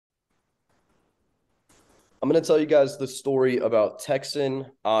I'm going to tell you guys the story about Texan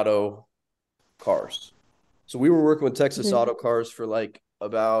Auto cars. So we were working with Texas Mhm. Auto cars for like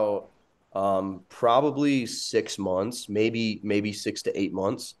about probably 6 months, maybe 6 to 8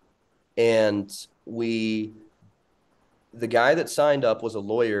 months. And we the guy that signed up was a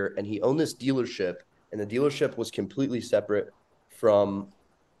lawyer and he owned this dealership, and the dealership was completely separate from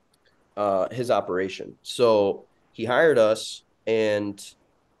his operation. So he hired us, and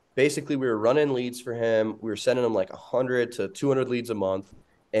basically we were running leads for him. We were sending him like 100 to 200 leads a month,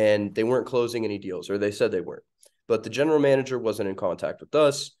 and they weren't closing any deals, or they said they weren't. But the general manager wasn't in contact with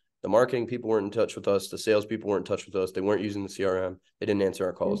us. The marketing people weren't in touch with us. The sales people weren't in touch with us. They weren't using the CRM. They didn't answer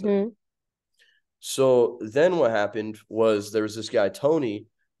our calls. Mhm. So then what happened was there was this guy, Tony,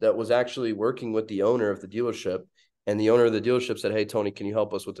 that was actually working with the owner of the dealership. And the owner of the dealership said, "Hey, Tony, can you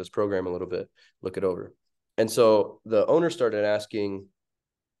help us with this program a little bit? Look it over." And so the owner started asking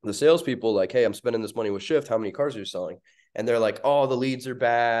the salespeople, like, "Hey, I'm spending this money with Shift. How many cars are you selling?" And they're like, "Oh, the leads are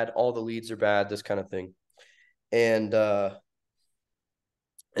bad. All the leads are bad," this kind of thing. And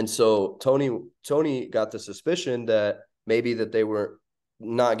so Tony got the suspicion that maybe that they were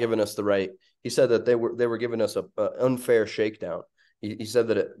not giving us the right. He said that they were giving us a unfair shakedown. He said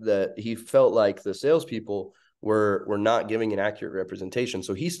that he felt like the salespeople were not giving an accurate representation.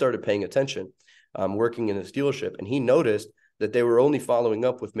 So he started paying attention, working in his dealership, and he noticed that they were only following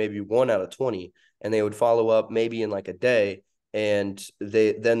up with maybe 1 out of 20, and they would follow up maybe in like a day, and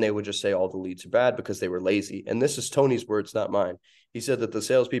they would just say all the leads are bad because they were lazy. And this is Tony's words, not mine. He said that the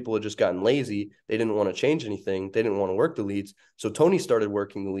salespeople had just gotten lazy. They didn't want to change anything. They didn't want to work the leads. So Tony started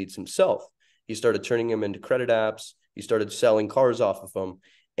working the leads himself. He started turning them into credit apps. He started selling cars off of them,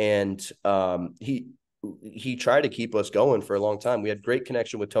 and he tried to keep us going for a long time. We had great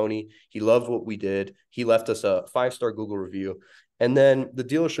connection with Tony. He loved what we did. He left us a 5-star Google review, and then the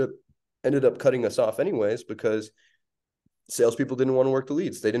dealership ended up cutting us off anyways because salespeople didn't want to work the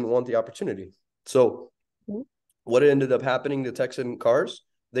leads. They didn't want the opportunity. So Mhm. what ended up happening to Texan cars?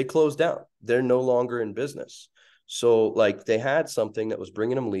 They closed down. They're no longer in business. So like they had something that was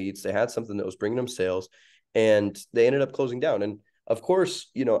bringing them leads, they had something that was bringing them sales, and they ended up closing down. And of course,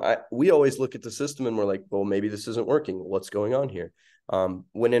 we always look at the system and we're like, well, maybe this isn't working. What's going on here?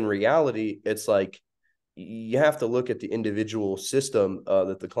 When in reality, it's like you have to look at the individual system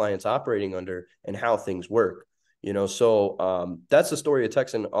that the client's operating under and how things work. So that's the story of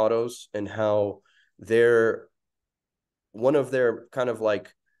Texan Autos and how they're one of their kind of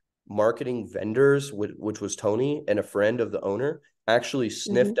like marketing vendors, which was Tony and a friend of the owner, actually Mhm.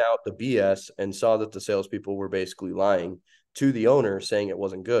 sniffed out the BS and saw that the salespeople were basically lying to the owner, saying it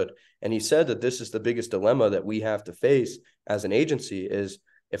wasn't good. And he said that this is the biggest dilemma that we have to face as an agency is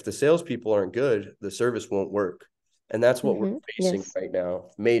if the salespeople aren't good, the service won't work. And that's what we're Mhm. facing Yes. right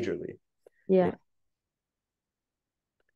now, majorly. Yeah.